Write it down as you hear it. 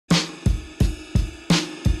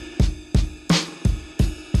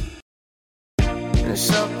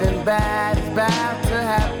Something bad is about to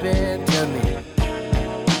happen to me.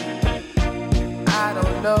 I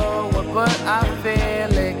don't know what, but I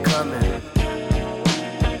feel it coming.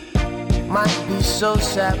 Might be so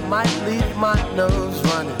sad, might leave my nose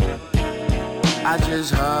running. I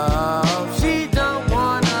just hope she don't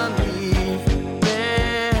wanna leave me.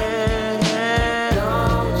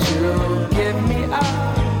 Don't you give me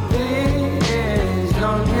up, please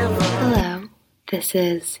don't give up. Hello, this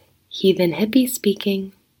is Heathen Hippie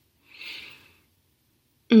speaking.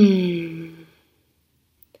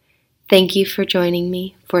 Thank you for joining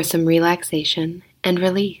me for some relaxation and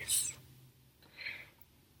release.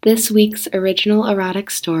 This week's original erotic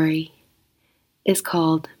story is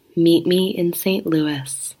called Meet Me in St.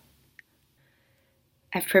 Louis.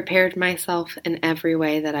 I've prepared myself in every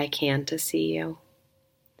way that I can to see you.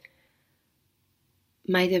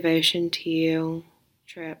 My devotion to you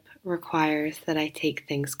trip requires that I take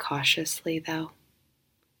things cautiously, though,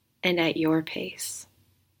 and at your pace.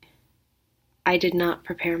 I did not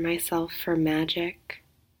prepare myself for magic,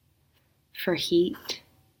 for heat,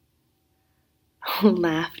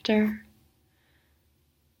 laughter,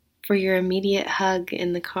 for your immediate hug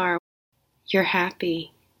in the car. You're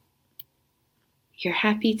happy. You're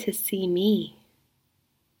happy to see me,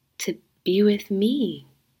 to be with me,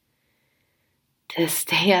 to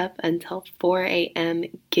stay up until 4 a.m.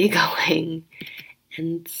 giggling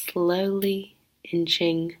and slowly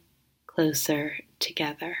inching closer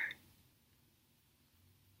together.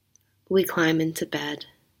 We climb into bed,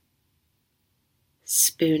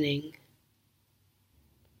 spooning.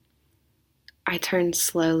 I turn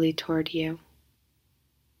slowly toward you,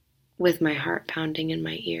 with my heart pounding in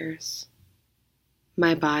my ears.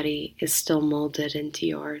 My body is still molded into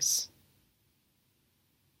yours.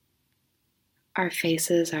 Our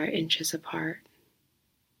faces are inches apart.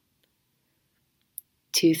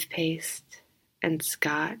 Toothpaste and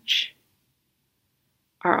scotch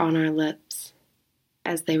are on our lips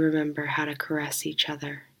as they remember how to caress each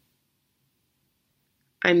other.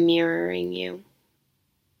 I'm mirroring you,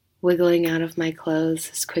 wiggling out of my clothes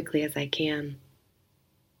as quickly as I can.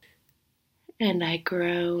 And I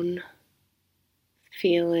groan,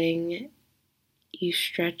 feeling you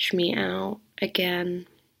stretch me out again.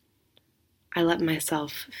 I let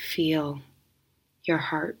myself feel your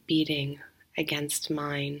heart beating against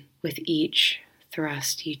mine with each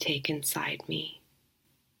thrust you take inside me.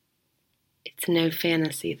 It's no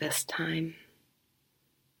fantasy this time.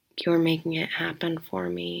 You're making it happen for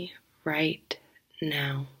me right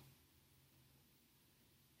now.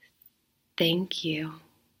 Thank you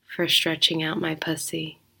for stretching out my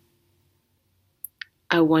pussy.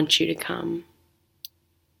 I want you to come.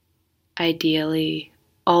 Ideally,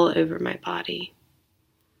 all over my body.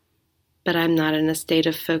 But I'm not in a state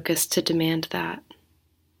of focus to demand that.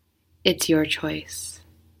 It's your choice.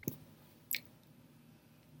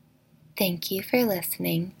 Thank you for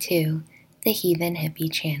listening to the Heathen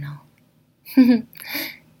Hippie channel.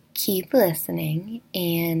 Keep listening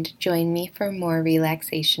and join me for more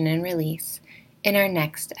relaxation and release in our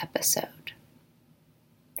next episode.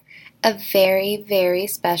 A very, very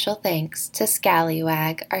special thanks to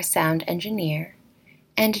Scallywag, our sound engineer,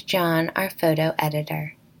 and John, our photo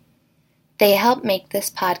editor. They help make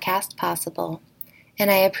this podcast possible,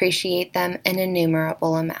 and I appreciate them an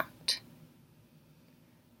innumerable amount.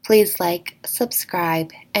 Please like,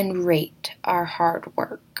 subscribe, and rate our hard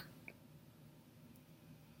work.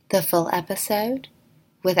 The full episode,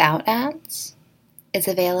 without ads, is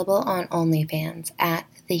available on OnlyFans at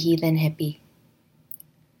The Heathen Hippie.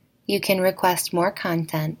 You can request more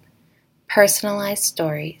content, personalized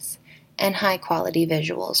stories, and high-quality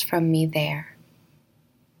visuals from me there.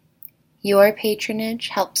 Your patronage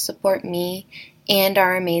helps support me and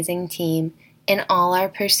our amazing team in all our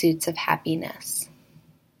pursuits of happiness.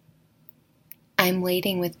 I'm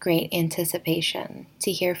waiting with great anticipation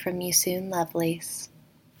to hear from you soon, lovelies.